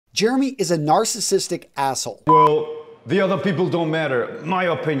Jeremy is a narcissistic asshole. Well, the other people don't matter. My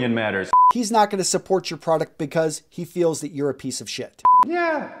opinion matters. He's not going to support your product because he feels that you're a piece of shit.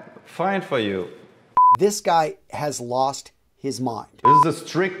 Yeah, fine for you. This guy has lost his mind. This is a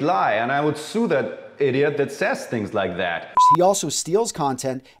strict lie, and I would sue that idiot that says things like that. He also steals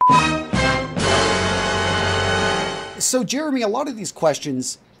content. So Jeremy, a lot of these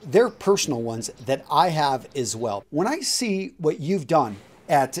questions, they're personal ones that I have as well. When I see what you've done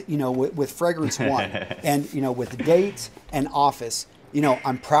at, with Fragrance One and, with Date and Office,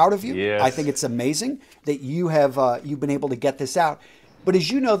 I'm proud of you. Yes. I think it's amazing that you have, you've been able to get this out. But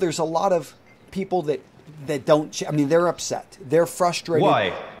as you know, there's a lot of people that don't, they're upset. They're frustrated.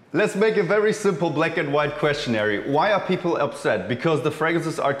 Why? Let's make a very simple black and white questionnaire. Why are people upset? Because the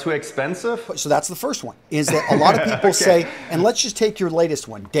fragrances are too expensive? So that's the first one, is that a lot of people say, and let's just take your latest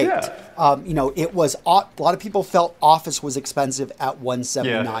one, Date. Yeah. It was, a lot of people felt Office was expensive at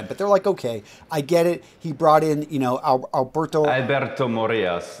 $179, but they're like, okay, I get it. He brought in, Alberto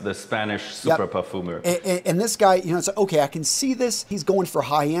Morillas, the Spanish super perfumer. And this guy, it's like, okay, I can see this. He's going for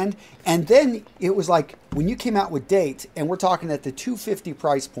high end. And then it was like, when you came out with Date, and we're talking at the $250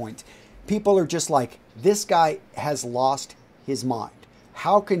 price point, people are just like, this guy has lost his mind.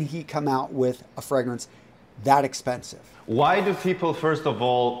 How can he come out with a fragrance that expensive? Why do people, first of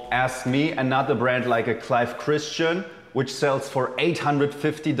all, ask me and not a brand like a Clive Christian, which sells for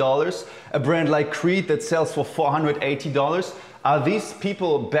 $850, a brand like Creed that sells for $480? Are these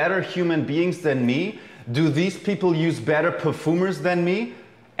people better human beings than me? Do these people use better perfumers than me?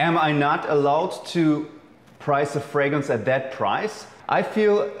 Am I not allowed to price a fragrance at that price? I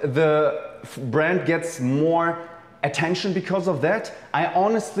feel the brand gets more attention because of that. I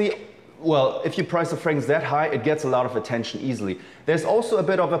honestly, well, if you price a fragrance that high, it gets a lot of attention easily. There's also a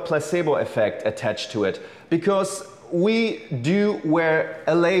bit of a placebo effect attached to it, because we do wear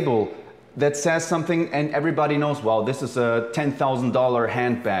a label that says something and everybody knows, wow, this is a $10,000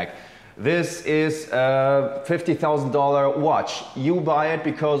 handbag. This is a $50,000 watch. You buy it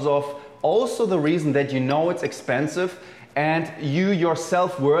because of also the reason that you know it's expensive, and your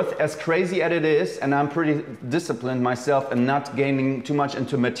self-worth, as crazy as it is, and I'm pretty disciplined myself and not gaining too much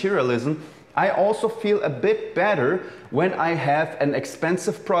into materialism, I also feel a bit better when I have an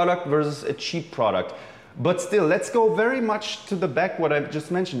expensive product versus a cheap product. But still, let's go very much to the back what I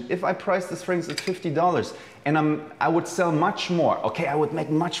just mentioned. If I price this fragrance at $50 and I would sell much more, okay, I would make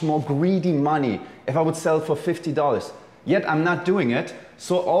much more greedy money if I would sell for $50. Yet I'm not doing it,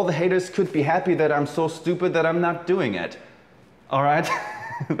 so all the haters could be happy that I'm so stupid that I'm not doing it. All right?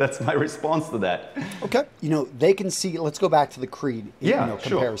 That's my response to that. Okay. They can see, let's go back to the Creed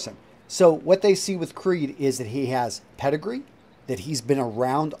comparison. Sure. So what they see with Creed is that he has pedigree, that he's been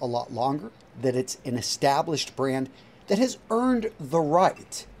around a lot longer, that it's an established brand that has earned the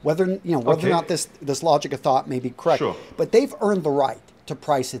right, whether or not this logic of thought may be correct, sure, but they've earned the right to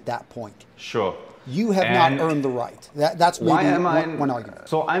price at that point. Sure. You have not earned the right. That's maybe one argument.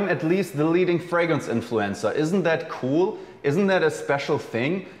 So I'm at least the leading fragrance influencer. Isn't that cool? Isn't that a special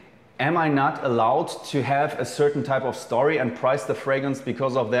thing? Am I not allowed to have a certain type of story and price the fragrance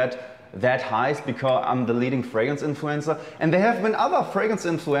because of that high, because I'm the leading fragrance influencer? And there have been other fragrance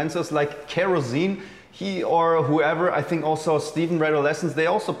influencers like Kerosene, he or whoever, I think also Stephen Red Adolescence, they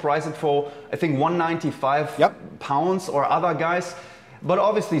also price it for, I think, 195 pounds, or other guys. But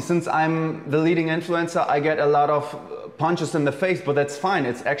obviously, since I'm the leading influencer, I get a lot of punches in the face, but that's fine.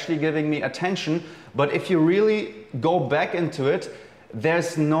 It's actually giving me attention. But if you really go back into it,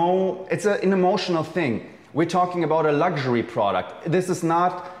 it's an emotional thing. We're talking about a luxury product. This is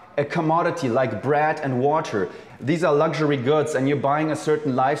not a commodity like bread and water. These are luxury goods, and you're buying a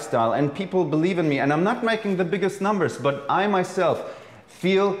certain lifestyle, and people believe in me. And I'm not making the biggest numbers, but I myself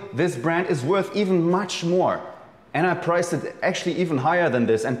feel this brand is worth even much more. And I priced it actually even higher than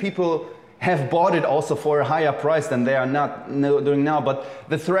this, and people have bought it also for a higher price than they are not doing now. But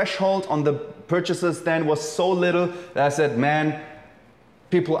the threshold on the purchases then was so little that I said, man,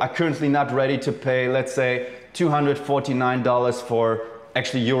 people are currently not ready to pay, let's say, $249 for,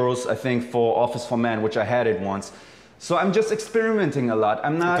 actually euros, I think, for Office for Men, which I had it once. So I'm just experimenting a lot.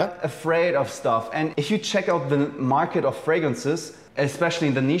 I'm not afraid of stuff. And if you check out the market of fragrances, especially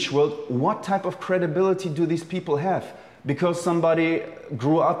in the niche world, what type of credibility do these people have? Because somebody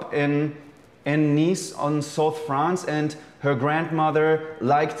grew up in Nice on South France, and her grandmother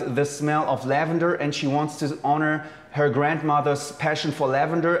liked the smell of lavender, and she wants to honor her grandmother's passion for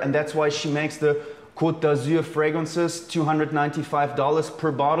lavender, and that's why she makes the Côte d'Azur fragrances, $295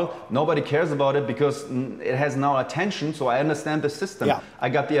 per bottle. Nobody cares about it because it has now attention, so I understand the system. Yeah. I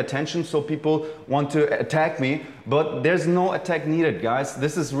got the attention, so people want to attack me, but there's no attack needed, guys.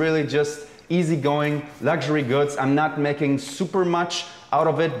 This is really just easygoing luxury goods. I'm not making super much out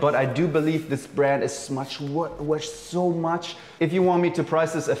of it, but I do believe this brand is worth so much. If you want me to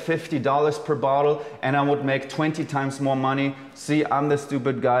price this at $50 per bottle and I would make 20 times more money, see, I'm the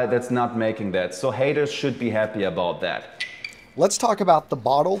stupid guy that's not making that. So haters should be happy about that. Let's talk about the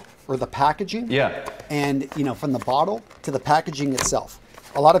bottle or the packaging. Yeah. And, you know, from the bottle to the packaging itself.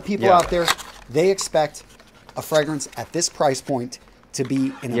 A lot of people out there, they expect a fragrance at this price point to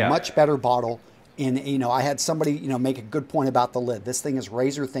be in a much better bottle. In, you know, I had somebody, you know, make a good point about the lid. This thing is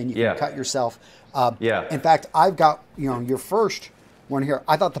razor thin. You can cut yourself. In fact, I've got, you know, your first one here.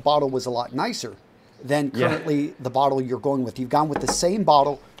 I thought the bottle was a lot nicer than currently the bottle you're going with. You've gone with the same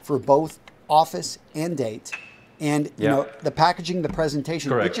bottle for both office and date. And, you know, the packaging, the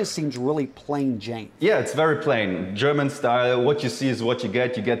presentation, it just seems really plain Jane. Yeah, it's very plain. German style. What you see is what you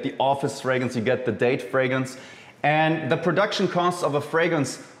get. You get the office fragrance, you get the date fragrance. And the production costs of a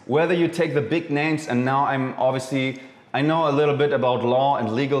fragrance, whether you take the big names, and now I know a little bit about law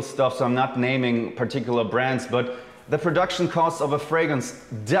and legal stuff, so I'm not naming particular brands, but the production costs of a fragrance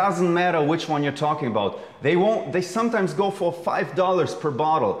doesn't matter which one you're talking about. They sometimes go for $5 per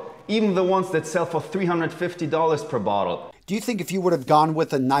bottle, even the ones that sell for $350 per bottle. Do you think if you would have gone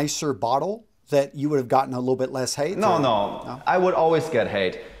with a nicer bottle that you would have gotten a little bit less hate? No. I would always get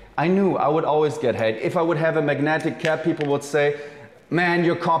hate. I knew I would always get hate. If I would have a magnetic cap, people would say, man,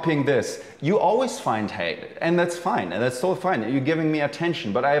 you're copying this. You always find hate, and that's fine, and that's so fine. You're giving me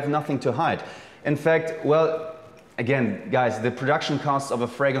attention, but I have nothing to hide. In fact, well, again, guys, the production costs of a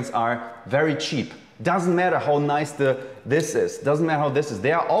fragrance are very cheap. Doesn't matter how nice this is. Doesn't matter how this is.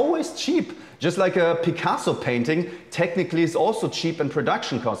 They are always cheap. Just like a Picasso painting, technically is also cheap in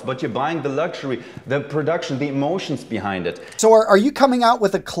production costs, but you're buying the luxury, the production, the emotions behind it. So are you coming out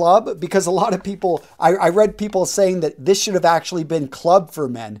with a club? Because a lot of people, I read people saying that this should have actually been club for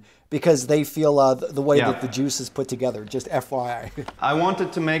men because they feel the way that the juice is put together, just FYI. I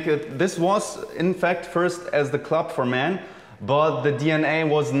wanted to make it, this was in fact first as the club for men, but the DNA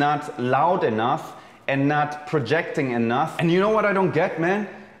was not loud enough and not projecting enough. And you know what I don't get, man?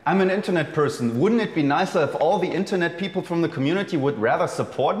 I'm an internet person. Wouldn't it be nicer if all the internet people from the community would rather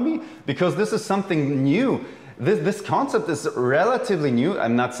support me? Because this is something new. This concept is relatively new.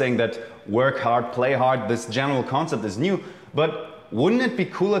 I'm not saying that work hard, play hard, this general concept is new, but wouldn't it be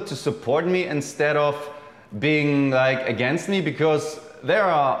cooler to support me instead of being like against me? Because there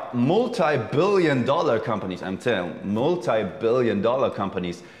are multi-billion-dollar companies, I'm telling you, multi-billion-dollar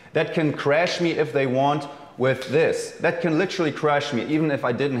companies that can crash me if they want with this. That can literally crash me, even if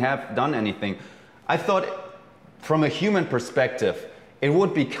I didn't have done anything. I thought from a human perspective, it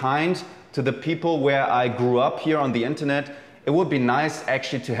would be kind to the people where I grew up here on the internet. It would be nice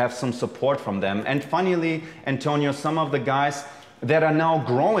actually to have some support from them. And finally, Antonio, some of the guys that are now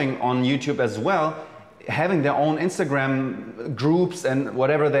growing on YouTube as well, having their own Instagram groups and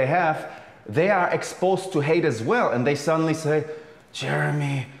whatever they have, they are exposed to hate as well. And they suddenly say,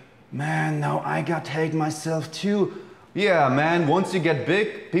 Jeremy, man, now I got hate myself too. Yeah, man, once you get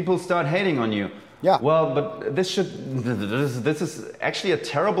big, people start hating on you. Yeah. Well, but this is actually a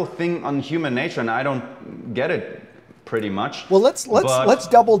terrible thing on human nature, and I don't get it pretty much. Well, let's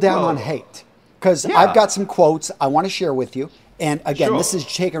double down on hate, because I've got some quotes I want to share with you. And again, this is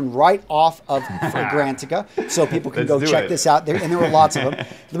taken right off of Fragrantica, so people can go check this out. And there are lots of them.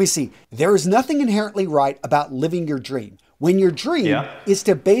 Let me see. There is nothing inherently right about living your dream. When your dream is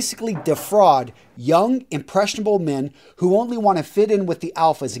to basically defraud young, impressionable men who only want to fit in with the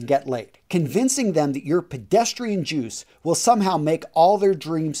alphas and get laid, convincing them that your pedestrian juice will somehow make all their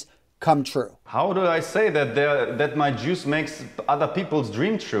dreams come true. How do I say that my juice makes other people's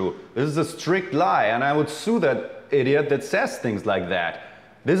dream true? This is a strict lie, and I would sue that idiot that says things like that.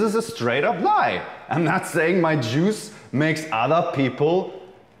 This is a straight up lie. I'm not saying my juice makes other people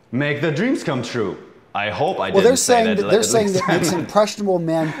make their dreams come true. I hope I didn't say that. They're saying that makes impressionable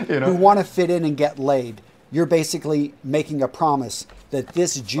men who want to fit in and get laid. You're basically making a promise that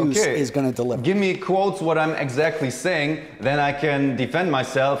this juice is going to deliver. Give me quotes what I'm exactly saying, then I can defend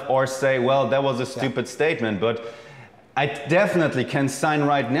myself or say, well, that was a stupid statement. But I definitely can sign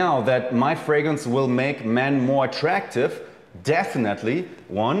right now that my fragrance will make men more attractive. Definitely,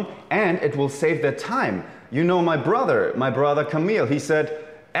 one. And it will save their time. You know, my brother Camille, he said,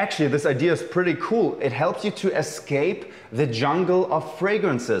 actually, this idea is pretty cool. It helps you to escape the jungle of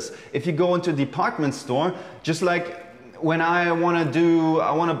fragrances. If you go into a department store, just like when I want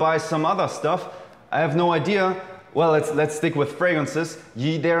to buy some other stuff, I have no idea. Well, let's stick with fragrances.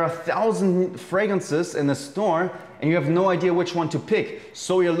 There are 1,000 fragrances in the store, and you have no idea which one to pick.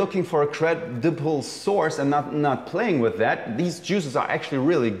 So you're looking for a credible source and not playing with that. These juices are actually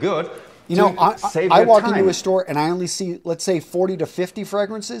really good. You know, I walk into a store and I only see, let's say, 40 to 50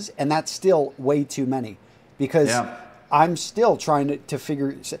 fragrances, and that's still way too many because I'm still trying to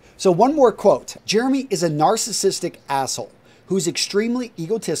figure. So one more quote. Jeremy is a narcissistic asshole who's extremely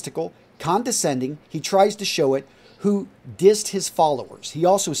egotistical, condescending. He tries to show it, who dissed his followers. He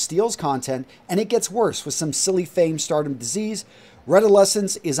also steals content, and it gets worse with some silly fame, stardom, disease.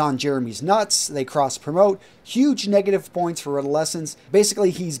 Redolescence is on Jeremy's nuts. They cross-promote. Huge negative points for Redolescence.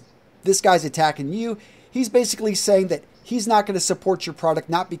 Basically, this guy's attacking you. He's basically saying that he's not going to support your product,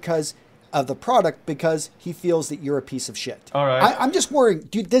 not because of the product, because he feels that you're a piece of shit. All right. I'm just worrying,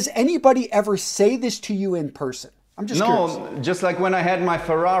 dude, does anybody ever say this to you in person? I'm just curious. No, just like when I had my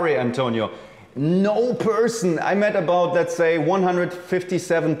Ferrari, Antonio. No person. I met about, let's say,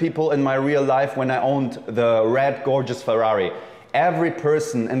 157 people in my real life when I owned the red, gorgeous Ferrari. Every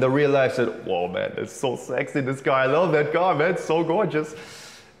person in the real life said, whoa, man, it's so sexy, this guy. I love that car, man. It's so gorgeous.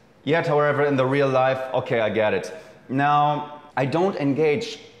 Yet, however, in the real life, okay, I get it. Now, I don't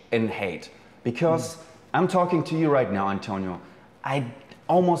engage in hate because I'm talking to you right now, Antonio. I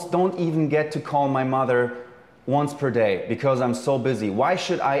almost don't even get to call my mother once per day because I'm so busy. Why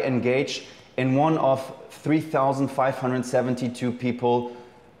should I engage in one of 3,572 people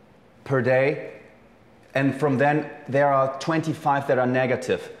per day? And from then, there are 25 that are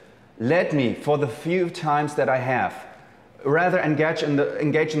negative. Let me, for the few times that I have, rather engage in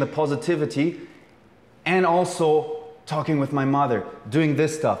the positivity and also talking with my mother, doing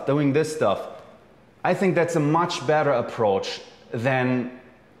this stuff. I think that's a much better approach than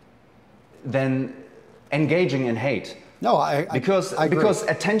engaging in hate. No, I agree. Because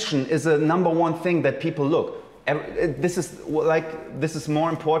attention is a number one thing that people look. This is more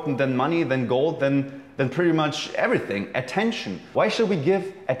important than money, than gold, than pretty much everything. Attention. Why should we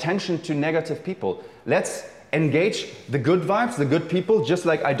give attention to negative people? Let's engage the good vibes, the good people, just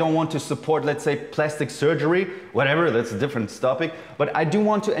like I don't want to support, let's say, plastic surgery, whatever, that's a different topic. But I do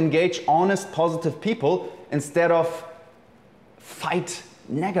want to engage honest, positive people instead of fight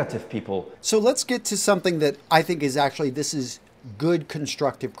negative people. So let's get to something that I think is actually, this is good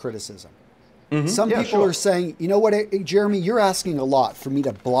constructive criticism. Some people are saying, you know what, Jeremy, you're asking a lot for me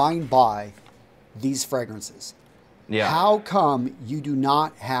to blind buy these fragrances. Yeah. How come you do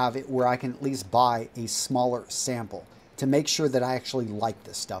not have it where I can at least buy a smaller sample to make sure that I actually like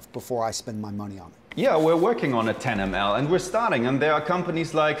this stuff before I spend my money on it? Yeah, we're working on a 10 ml and we're starting, and there are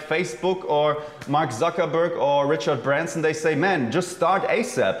companies like Facebook or Mark Zuckerberg or Richard Branson. They say, man, just start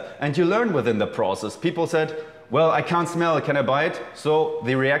ASAP, and you learn within the process. People said, well, I can't smell it, can I buy it? So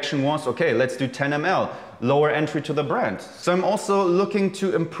the reaction was, okay, let's do 10 ml, lower entry to the brand. So I'm also looking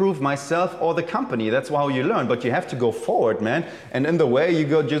to improve myself or the company. That's how you learn, but you have to go forward, man. And in the way you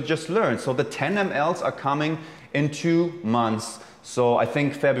go, you just learn. So the 10 mls are coming in 2 months. So I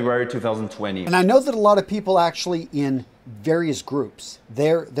think February 2020. And I know that a lot of people actually in various groups,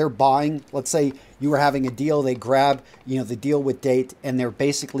 they're buying, let's say you were having a deal, they grab, the deal with date, and they're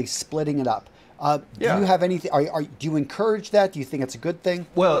basically splitting it up. Do you have anything, do you encourage that? Do you think it's a good thing?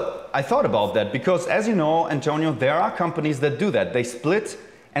 Well, I thought about that because, as you know, Antonio, there are companies that do that. They split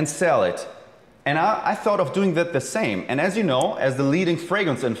and sell it. And I thought of doing that the same. And as you know, as the leading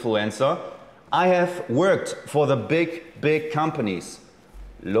fragrance influencer, I have worked for the big companies.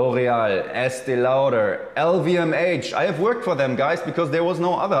 L'Oreal, Estee Lauder, LVMH. I have worked for them, guys, because there was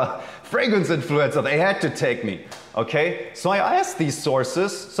no other fragrance influencer. They had to take me, okay? So I asked these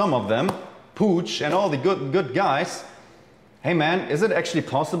sources, some of them, Pooch and all the good guys, hey man, is it actually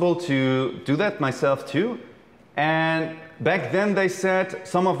possible to do that myself too? And back then they said,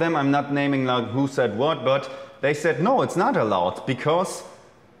 some of them, I'm not naming like who said what, but they said, no, it's not allowed because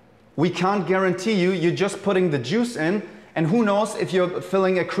we can't guarantee you're just putting the juice in, and who knows if you're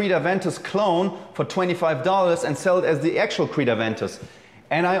filling a Creed Aventus clone for $25 and sell it as the actual Creed Aventus.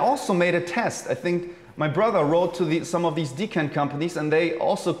 And I also made a test. I think my brother wrote to some of these decant companies, and they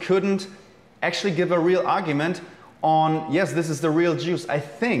also couldn't actually give a real argument on, yes, this is the real juice. I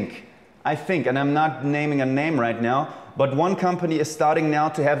think, and I'm not naming a name right now, but one company is starting now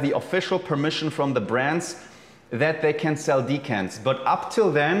to have the official permission from the brands that they can sell decants. But up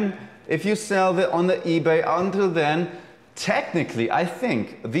till then, if you sell it on the eBay, until then, technically, I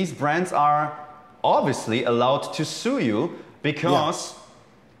think these brands are obviously allowed to sue you because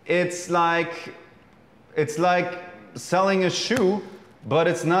it's like selling a shoe, but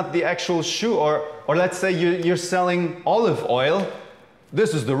it's not the actual shoe. Or let's say you're selling olive oil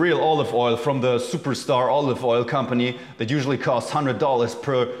this is the real olive oil from the superstar olive oil company that usually costs $100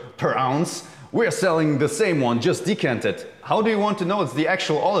 per ounce. We're selling the same one, just decanted. How do you want to know it's the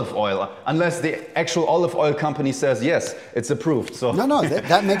actual olive oil? Unless the actual olive oil company says, yes, it's approved. So No,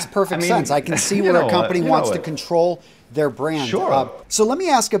 that makes perfect sense. I can see where a company wants to control their brand. Sure. So let me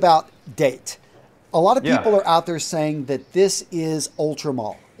ask about Date. A lot of people are out there saying that this is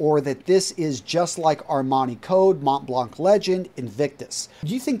Ultramall, or that this is just like Armani Code, Mont Blanc Legend, Invictus.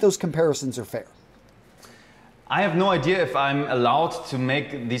 Do you think those comparisons are fair? I have no idea if I'm allowed to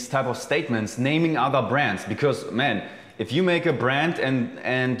make these type of statements, naming other brands, because man, if you make a brand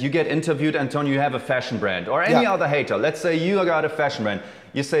and you get interviewed, Antonio, you have a fashion brand, or any other hater, let's say you got a fashion brand,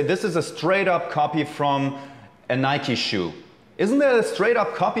 you say this is a straight up copy from a Nike shoe. Isn't that a straight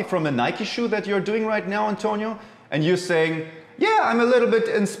up copy from a Nike shoe that you're doing right now, Antonio? And you're saying, yeah, I'm a little bit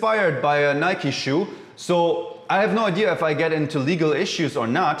inspired by a Nike shoe, so I have no idea if I get into legal issues or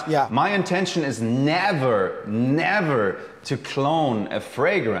not. Yeah. My intention is never to clone a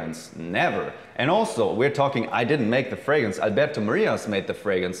fragrance, never. And also, we're talking, I didn't make the fragrance, Alberto Marias made the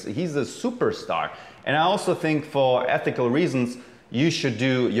fragrance, he's a superstar. And I also think for ethical reasons, you should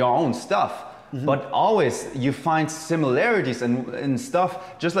do your own stuff. But always you find similarities in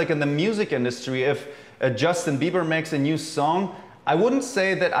stuff, just like in the music industry. If Justin Bieber makes a new song, I wouldn't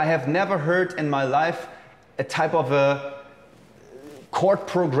say that I have never heard in my life a type of a chord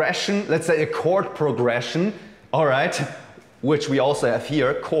progression, let's say a chord progression, all right, which we also have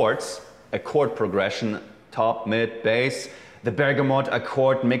here, chords, a chord progression, top, mid, bass, the bergamot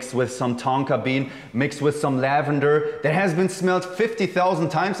accord mixed with some tonka bean, mixed with some lavender, that has been smelled 50,000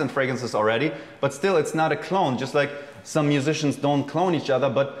 times in fragrances already, but still it's not a clone, just like some musicians don't clone each other,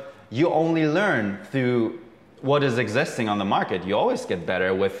 but you only learn through what is existing on the market. You always get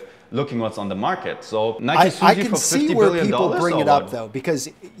better with looking what's on the market. So Nike I can see where people bring it up though, because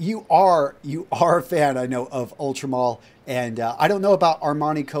you are a fan, I know, of Ultramall, and I don't know about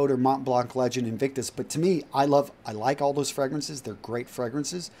Armani Code or Mont Blanc Legend, Invictus, but to me, I like all those fragrances. They're great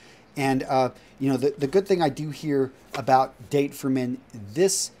fragrances, and you know, the good thing I do hear about Date for Men,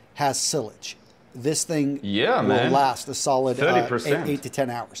 this has sillage. This thing will last a solid 30%, 8 to 10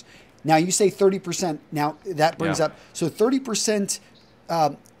 hours. Now you say 30%. Now that brings up, so 30%.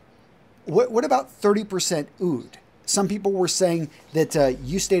 What about 30% oud? Some people were saying that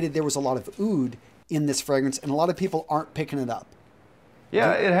you stated there was a lot of oud in this fragrance, and a lot of people aren't picking it up.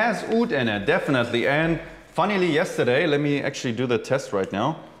 Yeah, it has oud in it, definitely. And funnily, yesterday, let me actually do the test right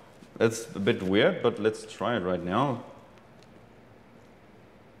now. It's a bit weird, but let's try it right now.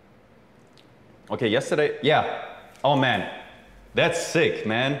 Okay, yesterday, oh man, that's sick,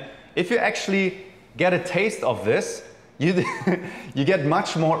 man. If you actually get a taste of this, you get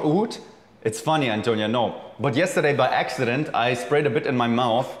much more oud. It's funny, Antonia, no. But yesterday, by accident, I sprayed a bit in my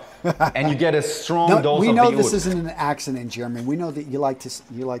mouth, and you get a strong dose of the oud. We know this isn't an accident, Jeremy. We know that you like to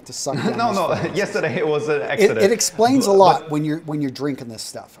suck down. No. Yesterday it was an accident. It explains a lot when you're drinking this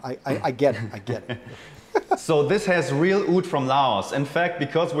stuff. I get it. I get it. So this has real oud from Laos. In fact,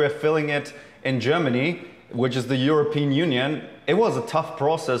 because we're filling it in Germany, which is the European Union, it was a tough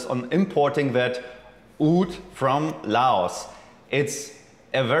process on importing that oud from Laos. It's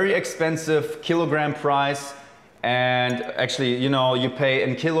a very expensive kilogram price, and actually, you know, you pay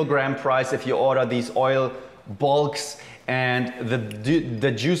in kilogram price if you order these oil bulks, and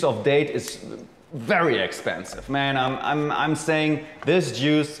the juice of date is very expensive. Man, I'm saying this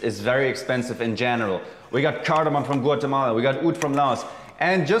juice is very expensive in general. We got cardamom from Guatemala, we got oud from Laos,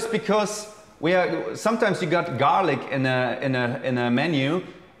 and just because sometimes you got garlic in a menu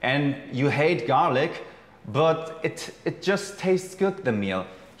and you hate garlic, but it just tastes good, the meal.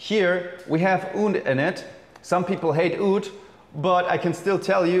 Here we have oud in it. Some people hate oud, but I can still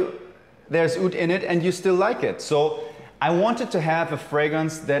tell you there's oud in it and you still like it. So I wanted to have a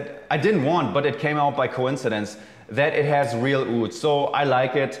fragrance that I didn't want, but it came out by coincidence, that it has real oud. So I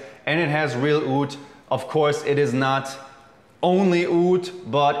like it, and it has real oud. Of course, it is not only oud,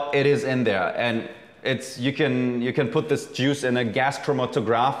 but it is in there, and you can put this juice in a gas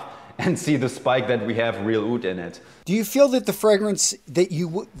chromatograph and see the spike that we have real oud in it. Do you feel that the fragrance that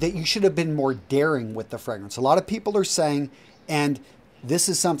you should have been more daring with the fragrance? A lot of people are saying, and this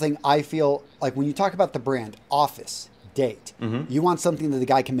is something I feel like when you talk about the brand, Office, Date, you want something that the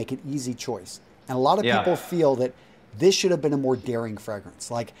guy can make an easy choice. And a lot of people feel that this should have been a more daring fragrance.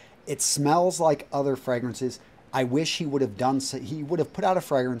 Like, it smells like other fragrances. I wish he would have he would have put out a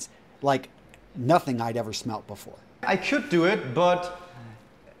fragrance like nothing I'd ever smelt before. I could do it, but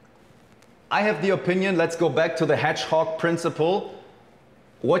I have the opinion, let's go back to the hedgehog principle.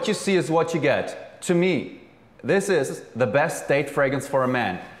 What you see is what you get. To me, this is the best date fragrance for a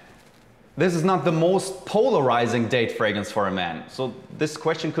man. This is not the most polarizing date fragrance for a man. So this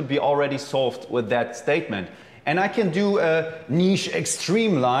question could be already solved with that statement. And I can do a niche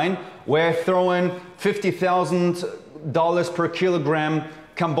extreme line where I throw in $50,000 per kilogram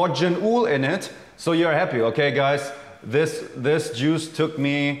Cambodian oud in it. So you're happy, okay guys? This juice took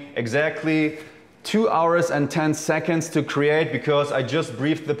me exactly 2 hours and 10 seconds to create because I just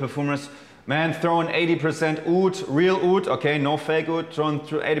briefed the perfumers. Man, throw in 80% oud, real oud, okay, no fake oud, throw in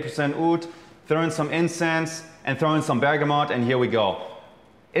 80% oud, throw in some incense and throw in some bergamot and here we go.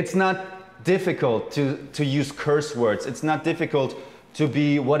 It's not difficult to use curse words. It's not difficult to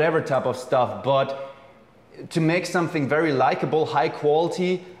be whatever type of stuff, but to make something very likable, high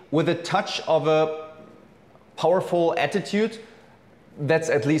quality, with a touch of a powerful attitude. That's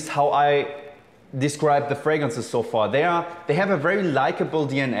at least how I describe the fragrances so far. They have a very likable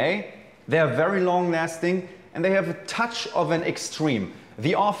DNA, they are very long lasting, and they have a touch of an extreme.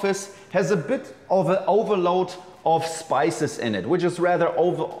 The Office has a bit of an overload of spices in it, which is rather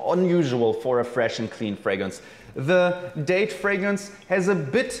unusual for a fresh and clean fragrance. The Date fragrance has a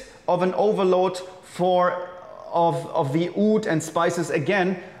bit of an overload of the oud and spices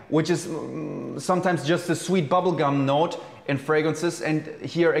again, which is sometimes just a sweet bubblegum note in fragrances, and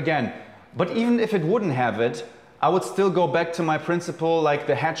here again. But even if it wouldn't have it, I would still go back to my principle, like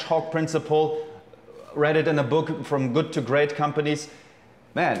the hedgehog principle, read it in a book from Good to Great companies.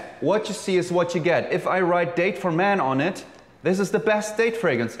 Man, what you see is what you get. If I write Date for Man on it, this is the best date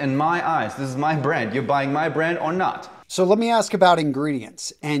fragrance in my eyes. This is my brand. You're buying my brand or not. So let me ask about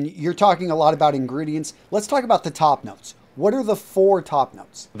ingredients. And you're talking a lot about ingredients. Let's talk about the top notes. What are the 4 top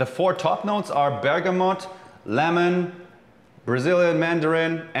notes? The 4 top notes are bergamot, lemon, Brazilian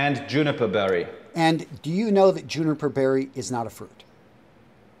mandarin, and juniper berry. And do you know that juniper berry is not a fruit?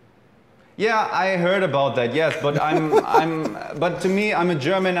 Yeah, I heard about that. Yes, but but to me, I'm a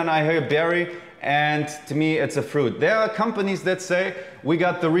German and I hear berry, and to me, it's a fruit. There are companies that say we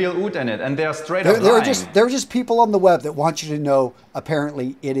got the real oud in it, and they are straight up lying. There are just people on the web that want you to know.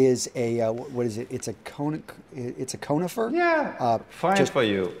 Apparently, it is a what is it? It's a conifer. Yeah, fine for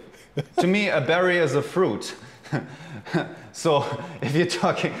you. To me, a berry is a fruit. So if you're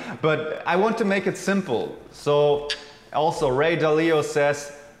talking, but I want to make it simple. So also Ray Dalio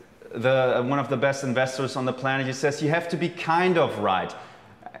says, one of the best investors on the planet, he says you have to be kind of right.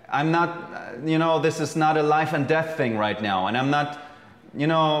 I'm not, this is not a life and death thing right now, and I'm not,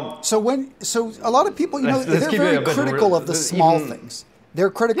 So a lot of people, they're very critical of the small things.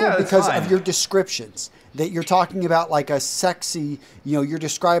 They're critical because of your descriptions, that you're talking about like a sexy, you're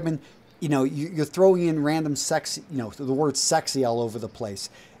describing, you're throwing in random sexy, the word sexy all over the place.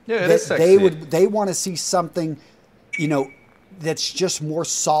 Yeah, it is sexy. They want to see something, that's just more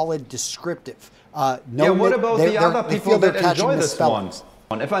solid, descriptive. What about the other people that enjoy this one?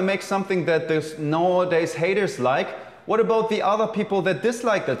 If I make something that there's nowadays haters like, what about the other people that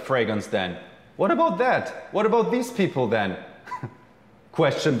dislike that fragrance then? What about that? What about these people then?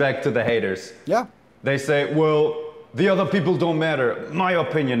 Question back to the haters. Yeah. They say, well, the other people don't matter. My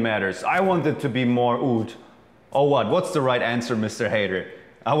opinion matters. I want it to be more oud. Or what? What's the right answer, Mr. Hater?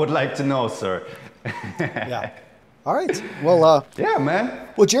 I would like to know, sir. Yeah. All right. Well, yeah, man.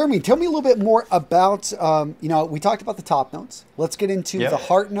 Well, Jeremy, tell me a little bit more about, we talked about the top notes. Let's get into the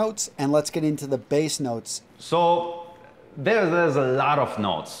heart notes and let's get into the base notes. So there's a lot of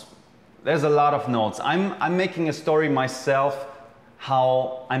notes. There's a lot of notes. I'm making a story myself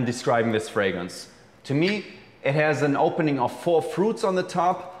how I'm describing this fragrance. To me, it has an opening of 4 fruits on the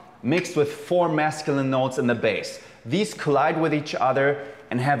top mixed with 4 masculine notes in the base. These collide with each other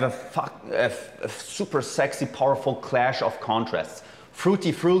and have a super sexy, powerful clash of contrasts.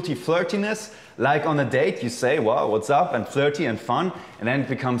 Fruity, flirtiness, like on a date you say, wow, what's up, and flirty and fun, and then it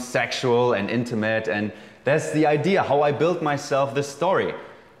becomes sexual and intimate, and that's the idea, how I built myself this story.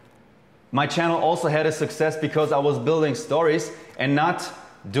 My channel also had a success because I was building stories and not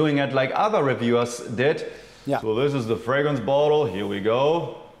doing it like other reviewers did. Yeah. So this is the fragrance bottle, here we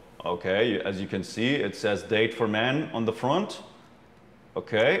go. Okay, as you can see, it says Date for Man on the front.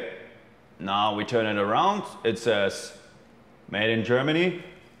 Okay, now we turn it around, it says made in Germany.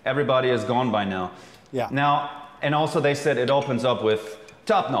 Everybody is gone by now. Yeah. Now, and also they said it opens up with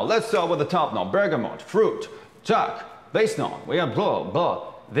top note. Let's start with the top note. Bergamot, fruit, tuck, base note. We got blah,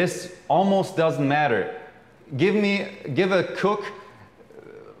 blah. This almost doesn't matter. Give a cook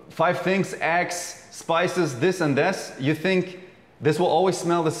 5 things, eggs, spices, this and this. You think this will always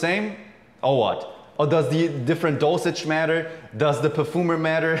smell the same? Or what? Or does the different dosage matter? Does the perfumer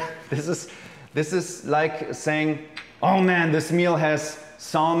matter? This is like saying, oh man, this meal has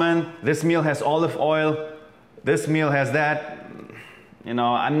salmon, this meal has olive oil. this meal has that. You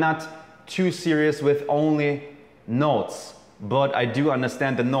know, I'm not too serious with only notes, but I do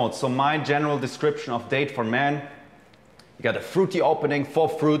understand the notes. So my general description of date for men, you got a fruity opening, 4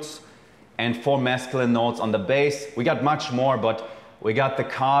 fruits, and 4 masculine notes on the base. We got much more, but we got the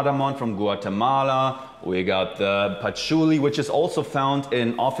cardamom from Guatemala. We got the patchouli, which is also found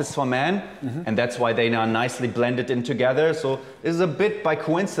in Office for Men, and that's why they are nicely blended in together. So this is a bit by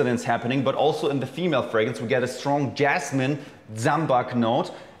coincidence happening, but also in the female fragrance, we get a strong jasmine, zambak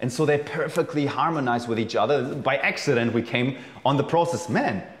note, and so they perfectly harmonize with each other. By accident, we came on the process.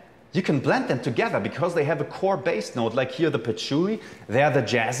 Man, you can blend them together because they have a core base note, like here the patchouli, there the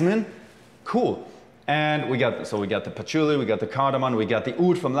jasmine. Cool. And we got the patchouli, we got the cardamom, we got the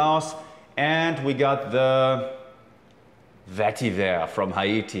oud from Laos, and we got the vetiver from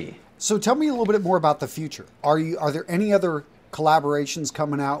Haiti. So tell me a little bit more about the future. Are there any other collaborations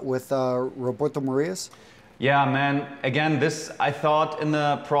coming out with Roberto Marias? Yeah, man. Again, this, I thought in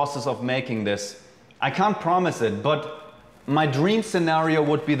the process of making this, I can't promise it, but my dream scenario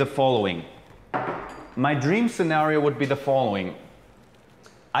would be the following. My dream scenario would be the following.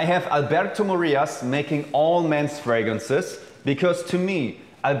 I have Alberto Marias making all men's fragrances, because to me,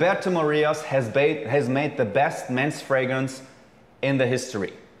 Alberto Marias has made the best men's fragrance in the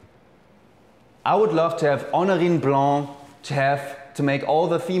history. I would love to have Honorine Blanc to make all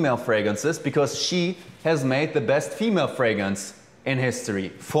the female fragrances, because she has made the best female fragrance in history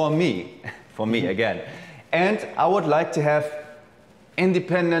for me, again. And I would like to have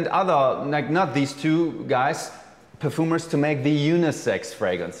independent other, like not these two guys, perfumers to make the unisex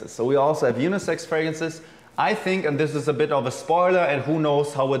fragrances. So we also have unisex fragrances. I think, and this is a bit of a spoiler, and who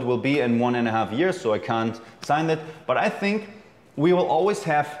knows how it will be in 1.5 years, so I can't sign that, but I think we will always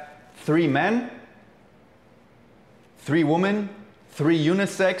have 3 men, 3 women, 3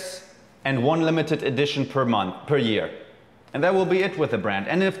 unisex, and 1 limited edition per year. And that will be it with the brand.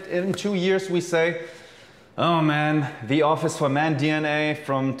 And if in 2 years we say, oh man, the Office for Men DNA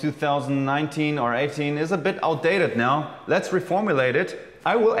from 2019 or 18 is a bit outdated now, let's reformulate it.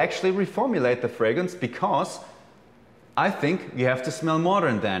 I will actually reformulate the fragrance, because I think you have to smell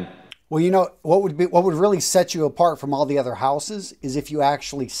modern then. Well, you know, what would really set you apart from all the other houses is if you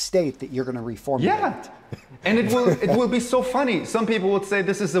actually state that you're going to reformulate. Yeah, and it will be so funny. Some people would say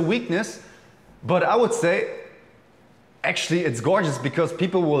this is a weakness, but I would say actually it's gorgeous, because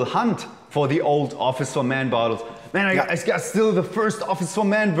people will hunt for the old Office for Men bottles. Man, I got still the first Office for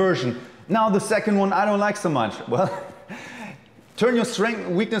Men version. Now the second one I don't like so much. Well, turn your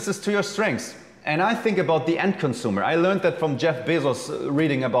weaknesses to your strengths. And I think about the end consumer. I learned that from Jeff Bezos,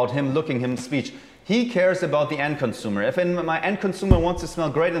 reading about him, looking him speech. He cares about the end consumer. If my end consumer wants to smell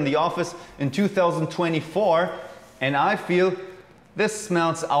great in the office in 2024, and I feel this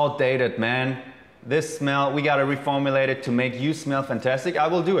smells outdated, man. This smell, we got to reformulate it to make you smell fantastic, I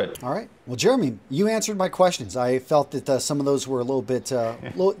will do it. All right. Well, Jeremy, you answered my questions. I felt that some of those were a little bit,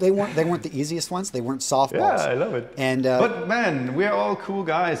 they weren't the easiest ones. They weren't softballs. Yeah, I love it. And but man, we're all cool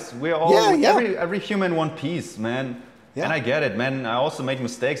guys. We're all, every human one piece, man. Yeah. And I get it, man. I also make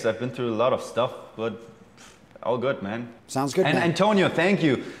mistakes. I've been through a lot of stuff, but all good, man. Sounds good, and man. Antonio, thank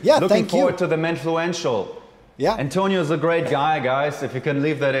you. Yeah, Looking forward to the Menfluential. Yeah. Antonio is a great guy, guys, if you can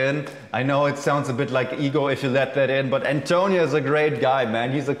leave that in. I know it sounds a bit like ego if you let that in, but Antonio is a great guy,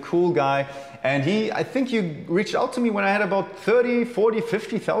 man. He's a cool guy. And I think you reached out to me when I had about 30, 40,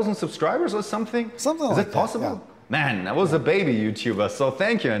 50,000 subscribers or something. Something like that. Is it possible? Yeah. Man, I was a baby YouTuber, so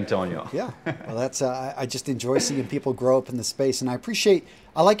thank you, Antonio. Yeah, well, that's I just enjoy seeing people grow up in the space, and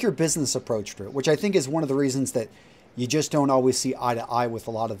I like your business approach to it, which I think is one of the reasons that you just don't always see eye to eye with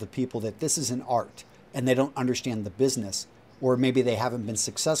a lot of the people, that this is an art and they don't understand the business, or maybe they haven't been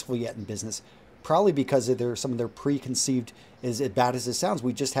successful yet in business, probably because of some of their preconceived, as bad as it sounds,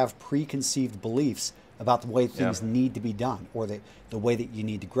 we just have preconceived beliefs about the way things need to be done, or the way that you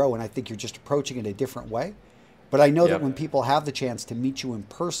need to grow. And I think you're just approaching it a different way. But I know that when people have the chance to meet you in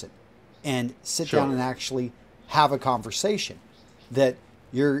person and sit down and actually have a conversation, that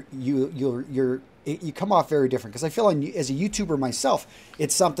you come off very different. Because I feel as a YouTuber myself,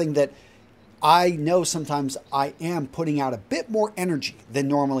 it's something that I know sometimes I am putting out a bit more energy than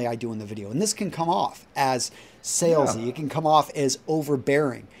normally I do in the video. And this can come off as salesy. It can come off as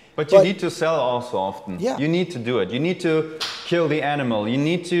overbearing. But you need to sell also often. Yeah. You need to do it. You need to kill the animal. You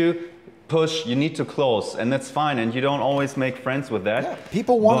need to push, you need to close, and that's fine, and you don't always make friends with that. Yeah,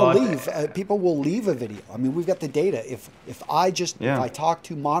 people want to leave. People will leave a video. I mean, we've got the data. If I just if I talk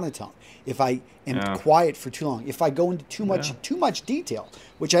too monotone, if I am quiet for too long, if I go into too much detail,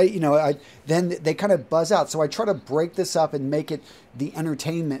 which then they kind of buzz out. So I try to break this up and make it the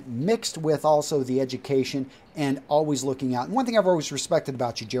entertainment mixed with also the education and always looking out. And one thing I've always respected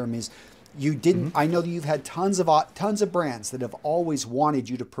about you, Jeremy, is you didn't. I know that you've had tons of brands that have always wanted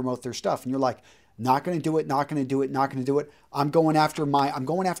you to promote their stuff, and you're like, not going to do it, not going to do it, not going to do it. I'm going after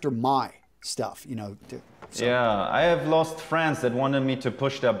my stuff. So. Yeah, I have lost friends that wanted me to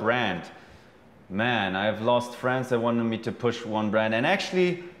push their brand. Man, I have lost friends that wanted me to push one brand, and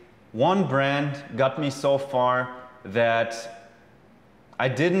actually, one brand got me so far that I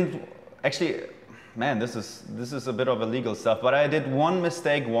didn't actually. Man, this is a bit of illegal stuff, but I did one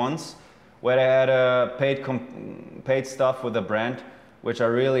mistake once, where I had a paid stuff with a brand, which I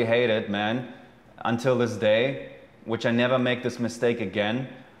really hated, man, until this day, which I never make this mistake again,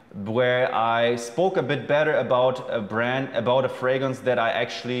 where I spoke a bit better about a brand, about a fragrance that I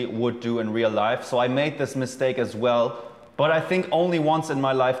actually would do in real life. So I made this mistake as well, but I think only once in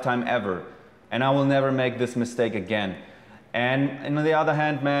my lifetime ever, and I will never make this mistake again. And on the other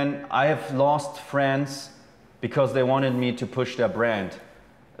hand, man, I have lost friends because they wanted me to push their brand.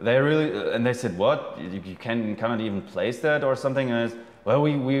 They said, what? You cannot even place that or something? And I said, well,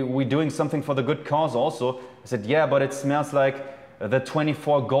 we're doing something for the good cause also. I said, yeah, but it smells like the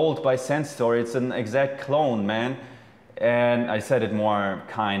 24 Gold by Scent Store. It's an exact clone, man. And I said it more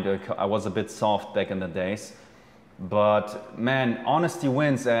kind. I was a bit soft back in the days. But man, honesty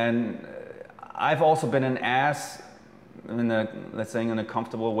wins. And I've also been an ass let's say in a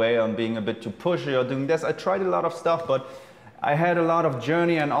comfortable way on being a bit too pushy or doing this. I tried a lot of stuff, but I had a lot of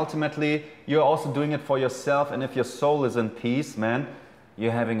journey, and ultimately you're also doing it for yourself. And if your soul is in peace, man,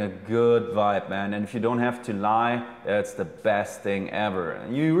 you're having a good vibe, man. And if you don't have to lie, it's the best thing ever.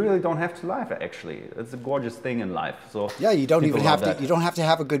 And you really don't have to lie, actually. It's a gorgeous thing in life. So yeah, you don't even have to. You don't have to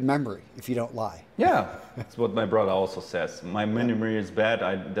have a good memory if you don't lie. Yeah, that's what my brother also says. My memory is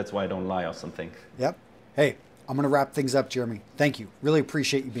bad. That's why I don't lie or something. Yep. Hey, I'm going to wrap things up, Jeremy. Thank you. Really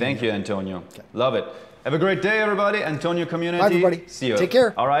appreciate you being here. Thank you, Antonio. Okay. Love it. Have a great day, everybody. Antonio community. Bye, everybody. See you. Take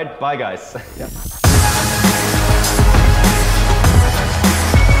care. All right. Bye, guys. Yeah.